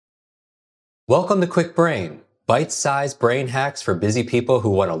Welcome to Quick Brain, bite-sized brain hacks for busy people who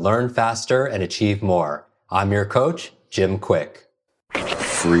want to learn faster and achieve more. I'm your coach, Jim Quick.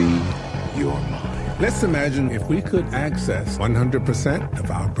 Free your mind. Let's imagine if we could access 100%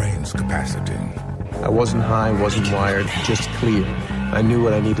 of our brain's capacity. I wasn't high, wasn't wired, just clear. I knew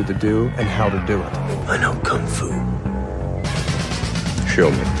what I needed to do and how to do it. I know Kung Fu.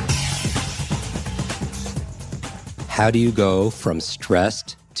 Show me. How do you go from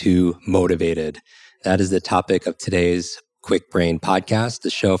stressed to motivated? That is the topic of today's Quick Brain podcast, the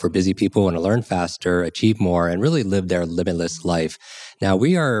show for busy people who want to learn faster, achieve more, and really live their limitless life. Now,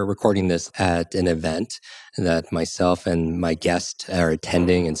 we are recording this at an event that myself and my guest are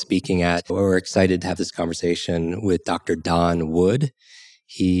attending and speaking at. We're excited to have this conversation with Dr. Don Wood.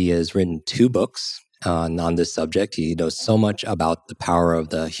 He has written 2 books on this subject. He knows so much about the power of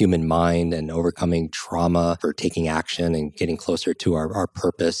the human mind and overcoming trauma for taking action and getting closer to our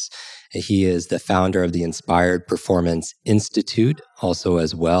purpose. He is the founder of the Inspired Performance Institute also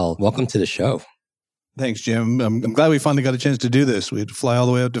as well. Welcome to the show. Thanks, Jim. I'm glad we finally got a chance to do this. We had to fly all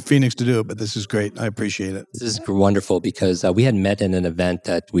the way out to Phoenix to do it, but this is great. I appreciate it. This is wonderful because we had met in an event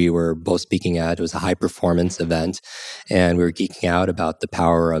that we were both speaking at. It was a high performance event, and we were geeking out about the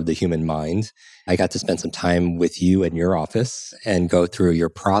power of the human mind. I got to spend some time with you in your office and go through your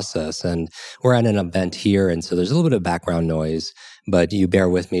process. And we're at an event here, and so there's a little bit of background noise, but you bear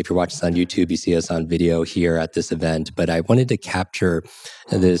with me. If you're watching this on YouTube, you see us on video here at this event. But I wanted to capture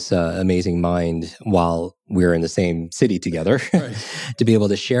this amazing mind while we're in the same city together, right, to be able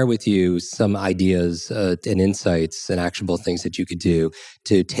to share with you some ideas and insights and actionable things that you could do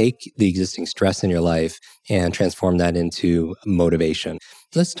to take the existing stress in your life and transform that into motivation.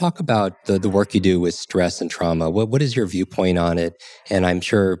 Let's talk about the work you do with stress and trauma. What is your viewpoint on it? And I'm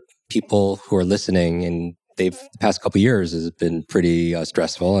sure people who are listening, and the past couple of years has been pretty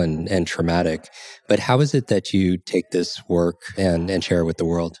stressful and traumatic. But how is it that you take this work and share it with the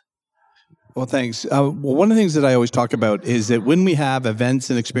world? Well, thanks. One of the things that I always talk about is that when we have events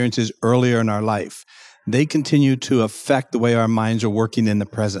and experiences earlier in our life, they continue to affect the way our minds are working in the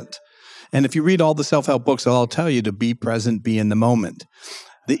present. And if you read all the self-help books, they'll all tell you to be present, be in the moment.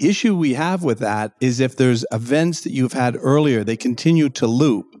 The issue we have with that is if there's events that you've had earlier, they continue to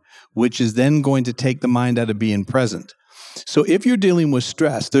loop, which is then going to take the mind out of being present. So if you're dealing with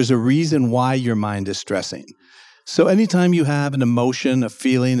stress, there's a reason why your mind is stressing. So anytime you have an emotion, a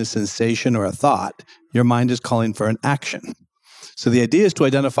feeling, a sensation, or a thought, your mind is calling for an action. So the idea is to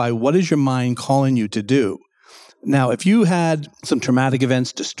identify what is your mind calling you to do. Now, if you had some traumatic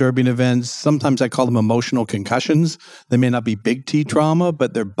events, disturbing events, sometimes I call them emotional concussions. They may not be big T trauma,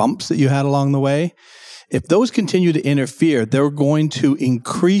 but they're bumps that you had along the way. If those continue to interfere, they're going to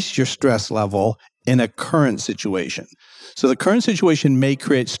increase your stress level in a current situation. So the current situation may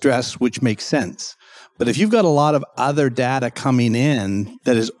create stress, which makes sense. But if you've got a lot of other data coming in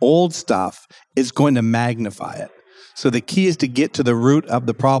that is old stuff, it's going to magnify it. So the key is to get to the root of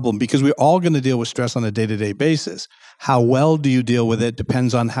the problem because we're all going to deal with stress on a day-to-day basis. How well do you deal with it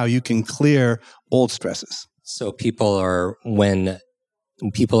depends on how you can clear old stresses. So when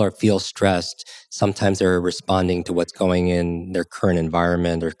people feel stressed, sometimes they're responding to what's going in their current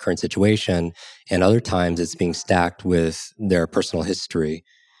environment or current situation, and other times it's being stacked with their personal history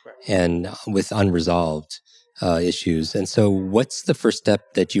and with unresolved issues. And so what's the first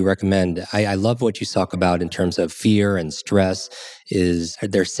step that you recommend? I love what you talk about in terms of fear and stress is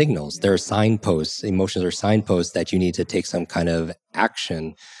they're signals, they're signposts, emotions are signposts that you need to take some kind of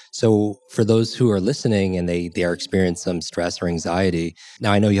action. So for those who are listening and they are experiencing some stress or anxiety,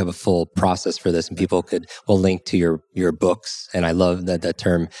 now I know you have a full process for this and people will link to your books. And I love that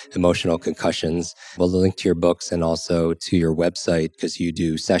term, emotional concussions. We'll link to your books and also to your website because you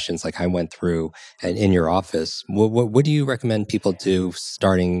do sessions like I went through and in your office. What do you recommend people do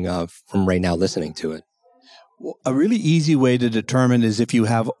starting from right now listening to it? Well, a really easy way to determine is if you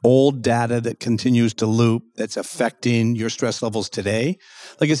have old data that continues to loop that's affecting your stress levels today.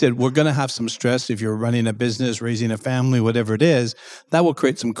 Like I said, we're going to have some stress if you're running a business, raising a family, whatever it is. That will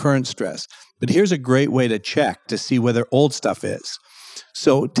create some current stress. But here's a great way to check to see whether old stuff is.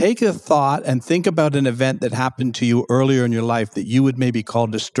 So take a thought and think about an event that happened to you earlier in your life that you would maybe call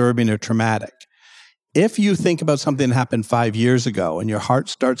disturbing or traumatic. If you think about something that happened 5 years ago and your heart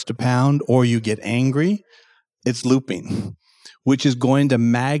starts to pound or you get angry, it's looping, which is going to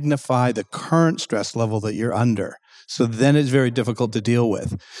magnify the current stress level that you're under. So then it's very difficult to deal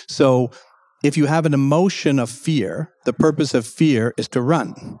with. So if you have an emotion of fear, the purpose of fear is to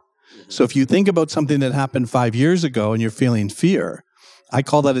run. So if you think about something that happened 5 years ago and you're feeling fear, I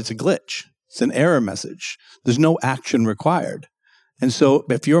call that it's a glitch. It's an error message. There's no action required. And so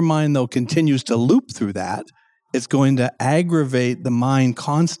if your mind, though, continues to loop through that, it's going to aggravate the mind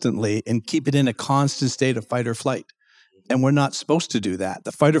constantly and keep it in a constant state of fight or flight. And we're not supposed to do that.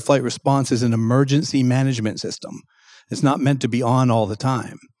 The fight or flight response is an emergency management system. It's not meant to be on all the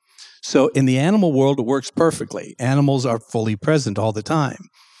time. So in the animal world, it works perfectly. Animals are fully present all the time.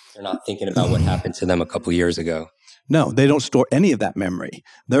 They're not thinking about what happened to them a couple years ago. No, they don't store any of that memory.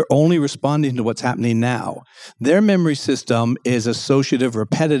 They're only responding to what's happening now. Their memory system is associative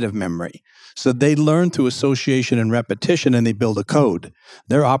repetitive memory. So they learn through association and repetition, and they build a code.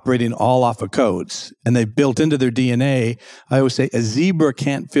 They're operating all off of codes. And they've built into their DNA, I always say, a zebra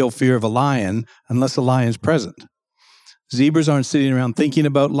can't feel fear of a lion unless a lion's present. Zebras aren't sitting around thinking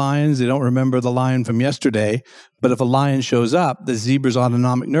about lions. They don't remember the lion from yesterday. But if a lion shows up, the zebra's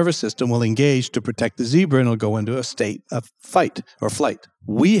autonomic nervous system will engage to protect the zebra, and it'll go into a state of fight or flight.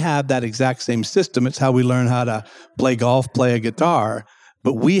 We have that exact same system. It's how we learn how to play golf, play a guitar.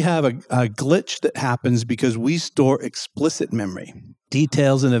 But we have a glitch that happens because we store explicit memory,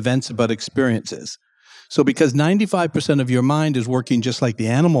 details and events about experiences. So because 95% of your mind is working just like the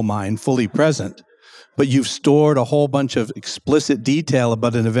animal mind, fully present, but you've stored a whole bunch of explicit detail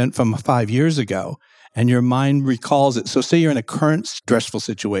about an event from 5 years ago, and your mind recalls it. So say you're in a current stressful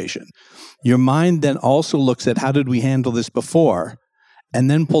situation. Your mind then also looks at how did we handle this before, and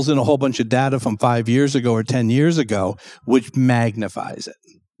then pulls in a whole bunch of data from 5 years ago or 10 years ago, which magnifies it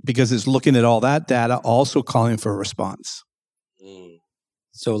because it's looking at all that data, also calling for a response.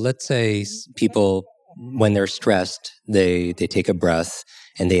 So let's say people, when they're stressed, they take a breath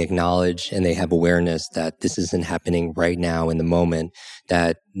and they acknowledge and they have awareness that this isn't happening right now in the moment,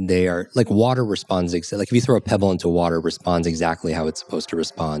 that they are, like water responds, like if you throw a pebble into water, it responds exactly how it's supposed to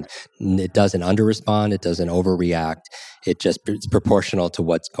respond. It doesn't under-respond, it doesn't overreact, it's proportional to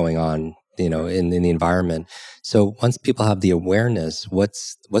what's going on, in the environment. So once people have the awareness,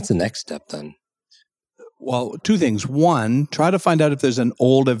 what's the next step then? Well, two things. One, try to find out if there's an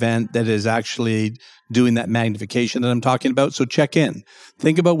old event that is actually doing that magnification that I'm talking about. So check in.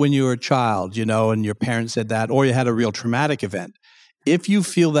 Think about when you were a child, and your parents said that, or you had a real traumatic event. If you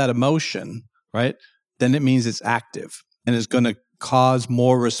feel that emotion, right, then it means it's active and it's going to cause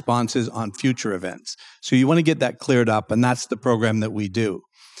more responses on future events. So you want to get that cleared up, and that's the program that we do.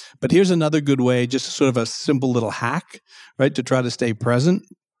 But here's another good way, just sort of a simple little hack, right, to try to stay present.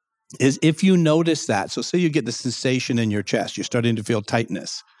 Is if you notice that, so say you get the sensation in your chest, you're starting to feel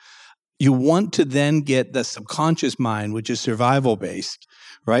tightness. You want to then get the subconscious mind, which is survival-based,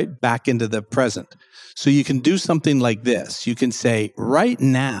 right, back into the present. So you can do something like this. You can say, right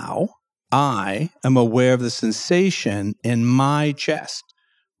now, I am aware of the sensation in my chest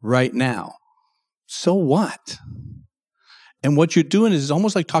right now. So what? And what you're doing is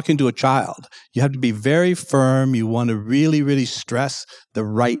almost like talking to a child. You have to be very firm. You want to really, really stress the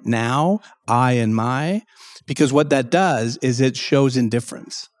right now, I and my, because what that does is it shows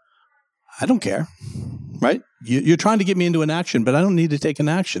indifference. I don't care, right? You're trying to get me into an action, but I don't need to take an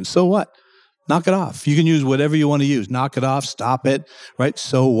action. So what? Knock it off. You can use whatever you want to use. Knock it off, stop it, right?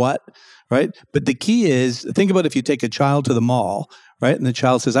 So what, right? But the key is, think about if you take a child to the mall, right? And the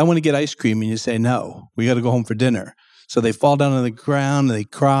child says, I want to get ice cream. And you say, no, we got to go home for dinner. So they fall down on the ground, and they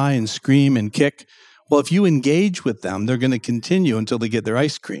cry and scream and kick. Well, if you engage with them, they're going to continue until they get their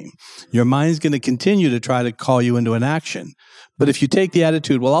ice cream. Your mind's going to continue to try to call you into an action. But if you take the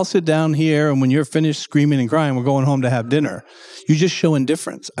attitude, well, I'll sit down here, and when you're finished screaming and crying, we're going home to have dinner. You just show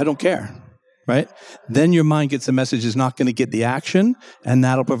indifference. I don't care, right? Then your mind gets the message it's not going to get the action, and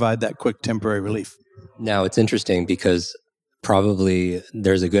that'll provide that quick temporary relief. Now, it's interesting because probably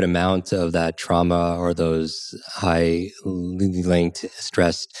there's a good amount of that trauma or those high linked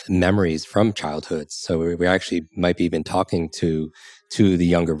stressed memories from childhood. So we actually might be even talking to the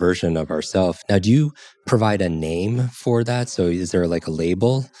younger version of ourselves. Now, do you provide a name for that? So is there like a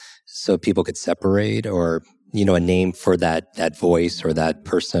label so people could separate, or, a name for that voice or that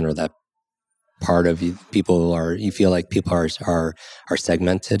person or that part of you? You feel like people are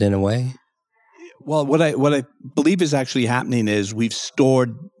segmented in a way? Well, what I believe is actually happening is we've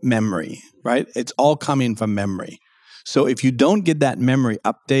stored memory, right? It's all coming from memory. So if you don't get that memory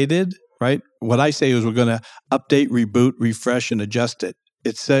updated, right, what I say is we're going to update, reboot, refresh, and adjust it.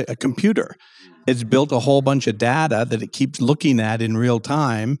 It's a computer. It's built a whole bunch of data that it keeps looking at in real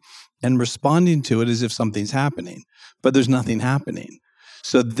time and responding to it as if something's happening, but there's nothing happening.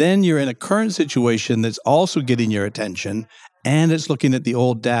 So then you're in a current situation that's also getting your attention, and it's looking at the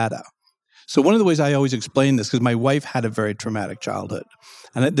old data. So one of the ways I always explain this, because my wife had a very traumatic childhood,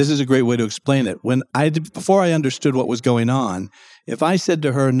 and this is a great way to explain it. Before I understood what was going on, if I said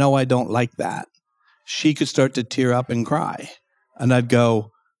to her, no, I don't like that, she could start to tear up and cry. And I'd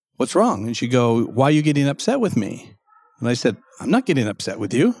go, what's wrong? And she'd go, why are you getting upset with me? And I said, I'm not getting upset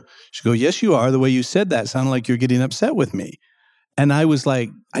with you. She'd go, yes, you are. The way you said that sounded like you're getting upset with me. And I was like,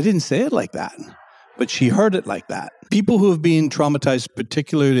 I didn't say it like that. But she heard it like that. People who have been traumatized,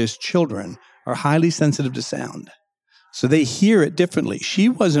 particularly as children, are highly sensitive to sound. So they hear it differently. She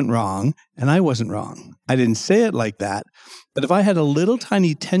wasn't wrong, and I wasn't wrong. I didn't say it like that. But if I had a little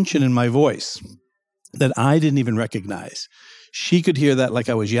tiny tension in my voice that I didn't even recognize, she could hear that like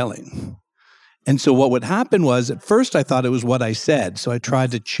I was yelling. And so what would happen was, at first I thought it was what I said. So I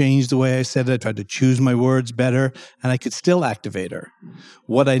tried to change the way I said it. I tried to choose my words better, and I could still activate her.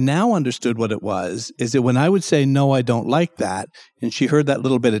 What I now understood what it was is that when I would say, no, I don't like that, and she heard that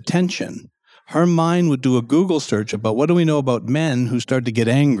little bit of tension, her mind would do a Google search about what do we know about men who start to get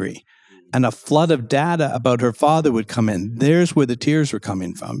angry. And a flood of data about her father would come in. There's where the tears were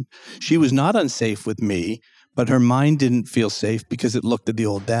coming from. She was not unsafe with me, but her mind didn't feel safe because it looked at the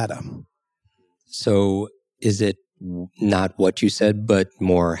old data. So is it not what you said, but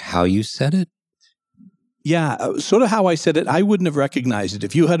more how you said it? Yeah, sort of how I said it. I wouldn't have recognized it.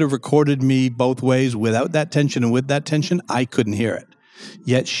 If you had have recorded me both ways without that tension and with that tension, I couldn't hear it.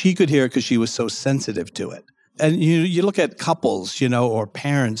 Yet she could hear it because she was so sensitive to it. And you look at couples, or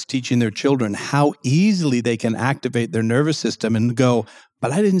parents teaching their children how easily they can activate their nervous system and go,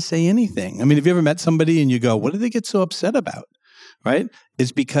 but I didn't say anything. I mean, have you ever met somebody and you go, what do they get so upset about? Right?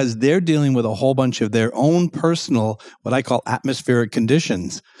 It's because they're dealing with a whole bunch of their own personal, what I call atmospheric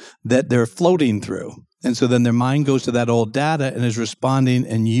conditions that they're floating through. And so then their mind goes to that old data and is responding,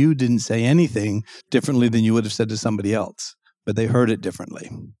 and you didn't say anything differently than you would have said to somebody else, but they heard it differently.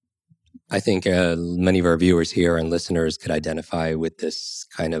 I think many of our viewers here and listeners could identify with this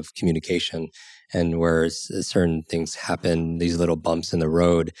kind of communication, and where certain things happen, these little bumps in the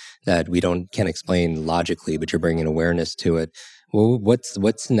road that we can't explain logically, but you're bringing awareness to it. Well, what's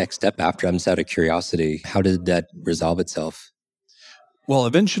the next step after? I'm just out of curiosity. How did that resolve itself? Well,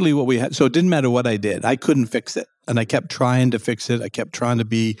 eventually what we had, so it didn't matter what I did. I couldn't fix it. And I kept trying to fix it. I kept trying to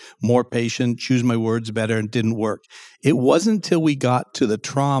be more patient, choose my words better, and it didn't work. It wasn't until we got to the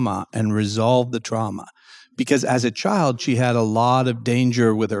trauma and resolved the trauma. Because as a child, she had a lot of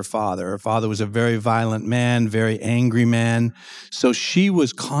danger with her father. Her father was a very violent man, very angry man. So she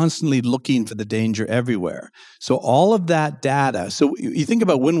was constantly looking for the danger everywhere. So all of that data, so you think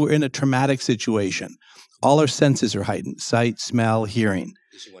about when we're in a traumatic situation, all our senses are heightened: sight, smell, hearing.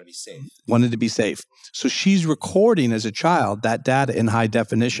 She wanted to be safe. Wanted to be safe. So she's recording as a child that data in high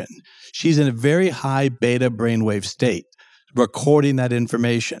definition. She's in a very high beta brainwave state, recording that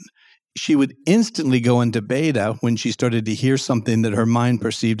information. She would instantly go into beta when she started to hear something that her mind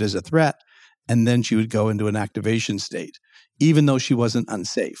perceived as a threat, and then she would go into an activation state, even though she wasn't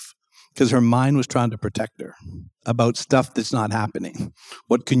unsafe, because her mind was trying to protect her about stuff that's not happening.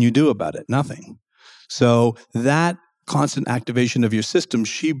 What can you do about it? Nothing. So that constant activation of your system,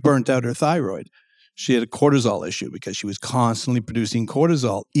 she burnt out her thyroid. She had a cortisol issue because she was constantly producing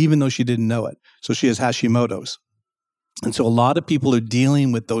cortisol, even though she didn't know it. So she has Hashimoto's. And so a lot of people who are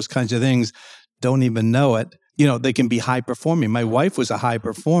dealing with those kinds of things don't even know it. They can be high performing. My wife was a high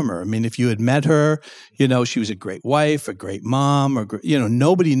performer. I mean, if you had met her, she was a great wife, a great mom,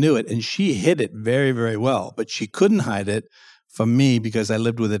 nobody knew it. And she hid it very, very well. But she couldn't hide it from me because I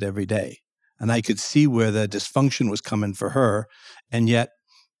lived with it every day. And I could see where the dysfunction was coming for her. And yet,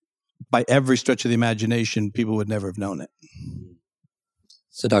 by every stretch of the imagination, people would never have known it.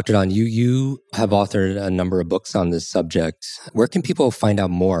 So, Dr. Don, you have authored a number of books on this subject. Where can people find out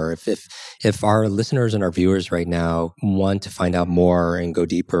more? If our listeners and our viewers right now want to find out more and go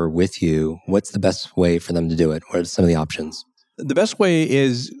deeper with you, what's the best way for them to do it? What are some of the options? The best way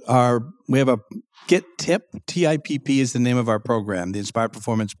is we have a Get Tip. TIPP is the name of our program, the Inspired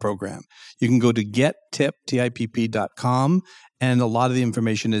Performance Program. You can go to gettip.com, and a lot of the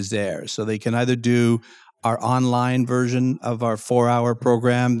information is there. So they can either do our online version of our 4-hour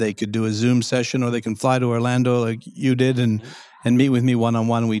program. They could do a Zoom session, or they can fly to Orlando like you did and meet with me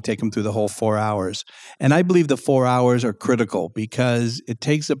one-on-one. We take them through the whole 4 hours. And I believe the 4 hours are critical because it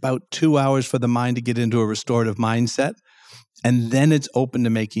takes about 2 hours for the mind to get into a restorative mindset, and then it's open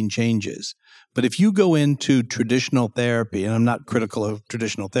to making changes. But if you go into traditional therapy, and I'm not critical of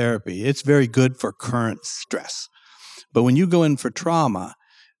traditional therapy, it's very good for current stress. But when you go in for trauma,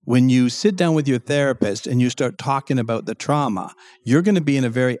 when you sit down with your therapist and you start talking about the trauma, you're going to be in a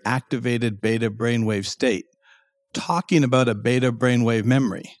very activated beta brainwave state, talking about a beta brainwave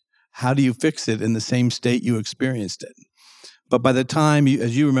memory. How do you fix it in the same state you experienced it? But by the time,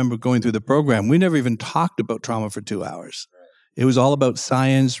 as you remember going through the program, we never even talked about trauma for 2 hours. It was all about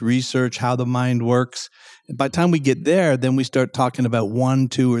science, research, how the mind works. By the time we get there, then we start talking about 1,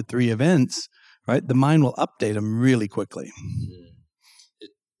 2, or 3 events, right? The mind will update them really quickly.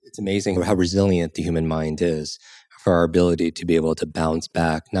 It's amazing how resilient the human mind is for our ability to be able to bounce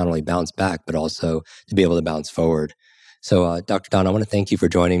back, not only bounce back, but also to be able to bounce forward. So, Dr. Don, I want to thank you for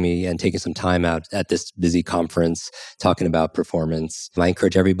joining me and taking some time out at this busy conference talking about performance. I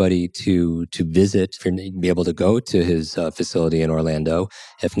encourage everybody to visit, be able to go to his facility in Orlando.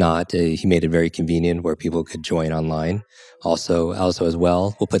 If not, he made it very convenient where people could join online. Also as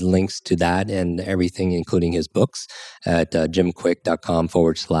well, we'll put links to that and everything, including his books, at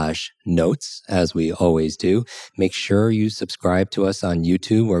jimkwik.com/notes, as we always do. Make sure you subscribe to us on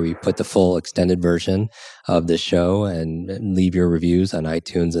YouTube, where we put the full extended version of the show, and leave your reviews on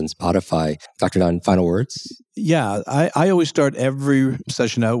iTunes and Spotify. Dr. Don, final words? Yeah, I always start every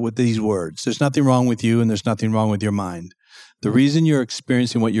session out with these words. There's nothing wrong with you, and there's nothing wrong with your mind. The reason you're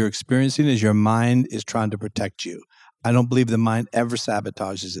experiencing what you're experiencing is your mind is trying to protect you. I don't believe the mind ever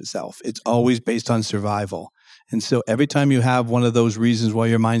sabotages itself. It's always based on survival. And so every time you have one of those reasons why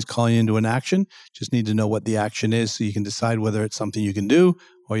your mind's calling you into an action, just need to know what the action is so you can decide whether it's something you can do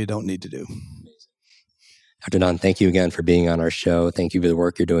or you don't need to do. Dr. Don, thank you again for being on our show. Thank you for the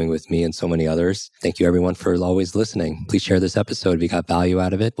work you're doing with me and so many others. Thank you, everyone, for always listening. Please share this episode if you got value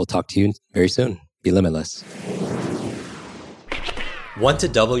out of it. We'll talk to you very soon. Be limitless. Want to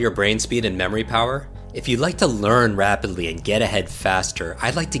double your brain speed and memory power? If you'd like to learn rapidly and get ahead faster,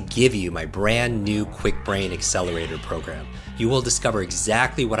 I'd like to give you my brand new Quick Brain Accelerator program. You will discover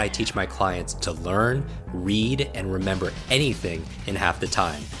exactly what I teach my clients to learn, read, and remember anything in half the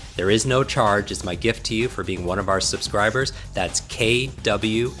time. There is no charge. It's my gift to you for being one of our subscribers. That's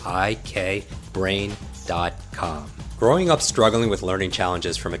kwikbrain.com. Growing up struggling with learning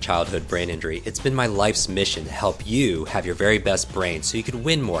challenges from a childhood brain injury, it's been my life's mission to help you have your very best brain so you can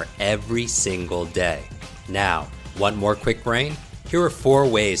win more every single day. Now, want more Quick Brain? Here are 4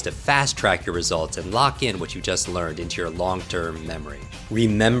 ways to fast track your results and lock in what you just learned into your long-term memory.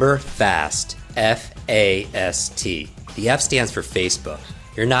 Remember FAST, F-A-S-T. The F stands for Facebook.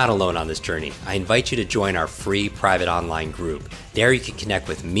 You're not alone on this journey. I invite you to join our free private online group. There you can connect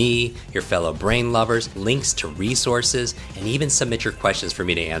with me, your fellow brain lovers, links to resources, and even submit your questions for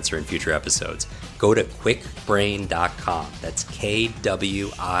me to answer in future episodes. Go to kwikbrain.com. That's Kwik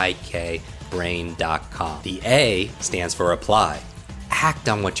brain.com. The A stands for apply. Act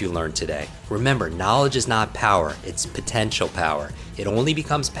on what you learned today. Remember, knowledge is not power, it's potential power. It only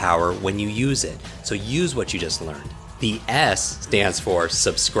becomes power when you use it. So use what you just learned. The S stands for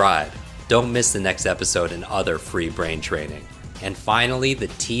subscribe. Don't miss the next episode and other free brain training. And finally, the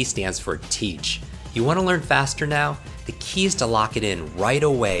T stands for teach. You want to learn faster now? The key is to lock it in right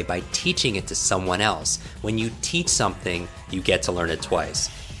away by teaching it to someone else. When you teach something, you get to learn it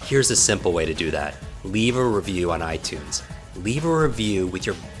twice. Here's a simple way to do that. Leave a review on iTunes. Leave a review with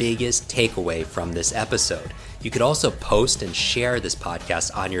your biggest takeaway from this episode. You could also post and share this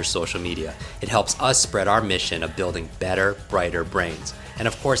podcast on your social media. It helps us spread our mission of building better, brighter brains. And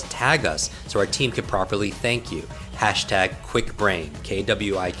of course, tag us so our team can properly thank you. #QuickBrain,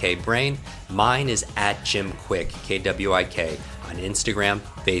 Kwik Brain. Mine is @JimQuik, Kwik, on Instagram,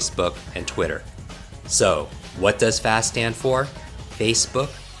 Facebook, and Twitter. So, what does FAST stand for? Facebook,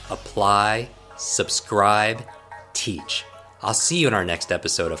 apply, subscribe, teach. I'll see you in our next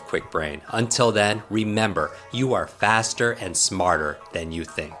episode of Quick Brain. Until then, remember, you are faster and smarter than you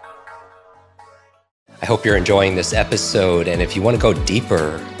think. I hope you're enjoying this episode. And if you want to go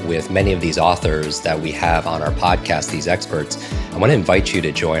deeper with many of these authors that we have on our podcast, these experts, I want to invite you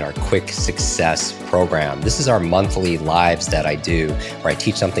to join our Quick Success program. This is our monthly lives that I do, where I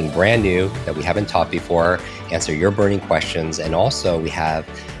teach something brand new that we haven't taught before, answer your burning questions, and also we have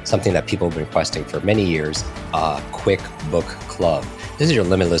something that people have been requesting for many years, a Quick Book Club. This is your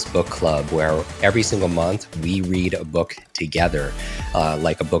limitless book club where every single month we read a book together,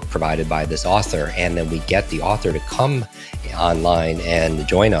 like a book provided by this author. And then we get the author to come online and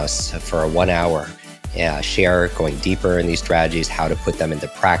join us for a 1 hour, share going deeper in these strategies, how to put them into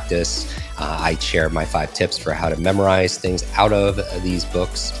practice. I share my 5 tips for how to memorize things out of these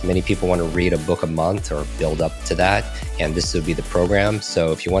books. Many people want to read a book a month or build up to that, and this would be the program.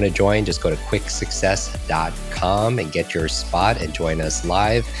 So if you want to join, just go to kwiksuccess.com and get your spot and join us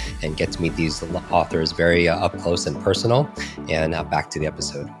live and get to meet these authors very up close and personal. And back to the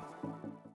episode.